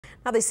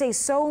Now, they say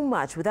so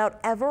much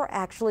without ever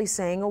actually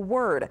saying a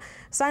word.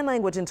 Sign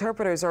language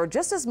interpreters are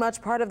just as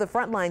much part of the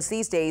front lines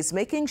these days,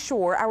 making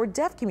sure our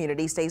deaf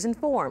community stays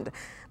informed.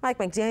 Mike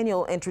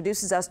McDaniel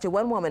introduces us to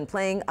one woman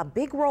playing a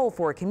big role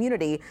for a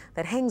community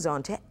that hangs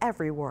on to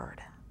every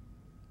word.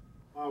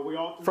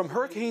 From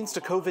hurricanes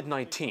to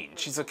COVID-19,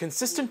 she's a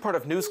consistent part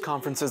of news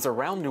conferences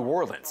around New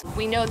Orleans.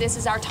 We know this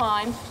is our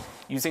time.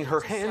 Using her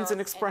hands and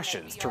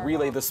expressions to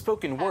relay the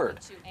spoken word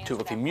to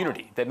a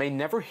community that may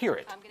never hear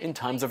it in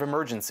times of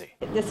emergency.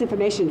 This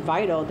information is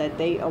vital that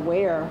they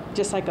aware,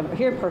 just like a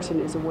hearing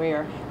person is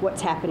aware,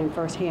 what's happening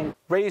firsthand.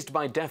 Raised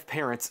by deaf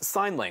parents,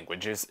 sign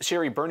language is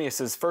Shari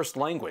Bernius' first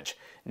language.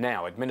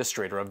 Now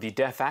administrator of the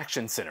Deaf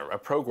Action Center, a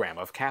program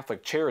of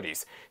Catholic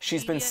Charities,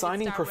 she's been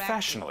signing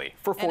professionally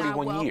for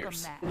 41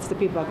 years. It's the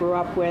people I grew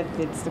up with,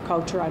 it's the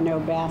culture I know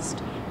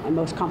best and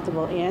most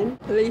comfortable in.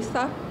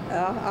 Lisa.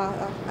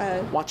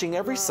 Watching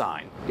every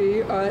sign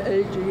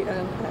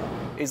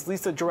is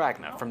Lisa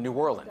Dragna from New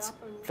Orleans,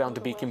 found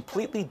to be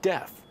completely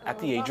deaf at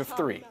the age of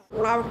 3.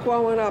 When I was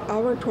growing up, I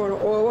went to an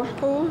oral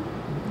school,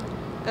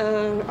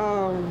 and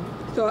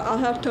so I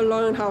have to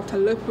learn how to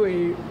lip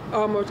read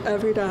almost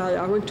every day.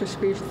 I went to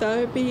speech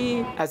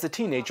therapy. As a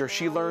teenager,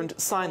 she learned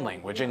sign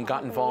language and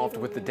got involved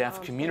with the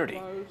deaf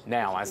community.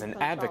 Now, as an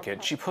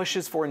advocate, she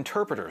pushes for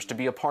interpreters to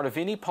be a part of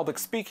any public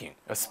speaking,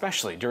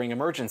 especially during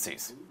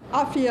emergencies.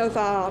 I feel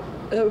that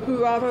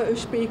whoever is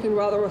speaking,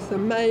 whether it's the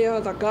mayor,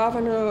 the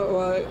governor,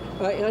 or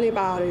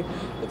anybody,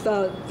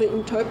 that the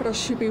interpreter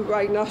should be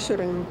right next to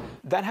them.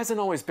 That hasn't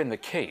always been the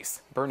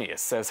case. Bernius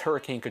says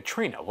Hurricane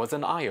Katrina was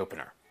an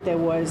eye-opener. There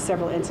was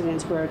several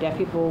incidents where deaf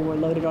people were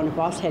loaded on a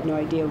bus, had no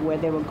idea where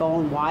they were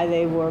going, why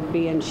they were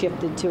being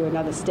shifted to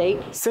another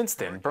state. Since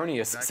then,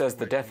 Bernius says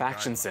the Deaf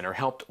Action Center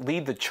helped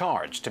lead the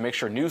charge to make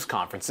sure news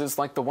conferences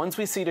like the ones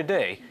we see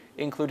today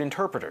include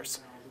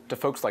interpreters. To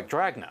folks like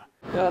Dragna,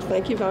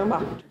 thank you very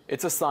much.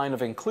 It's a sign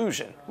of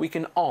inclusion we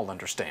can all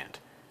understand.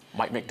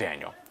 Mike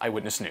McDaniel,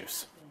 Eyewitness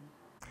News.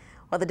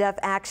 Well, the Deaf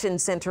Action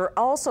Center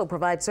also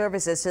provides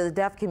services to the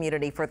deaf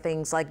community for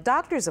things like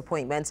doctor's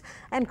appointments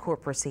and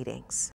court proceedings.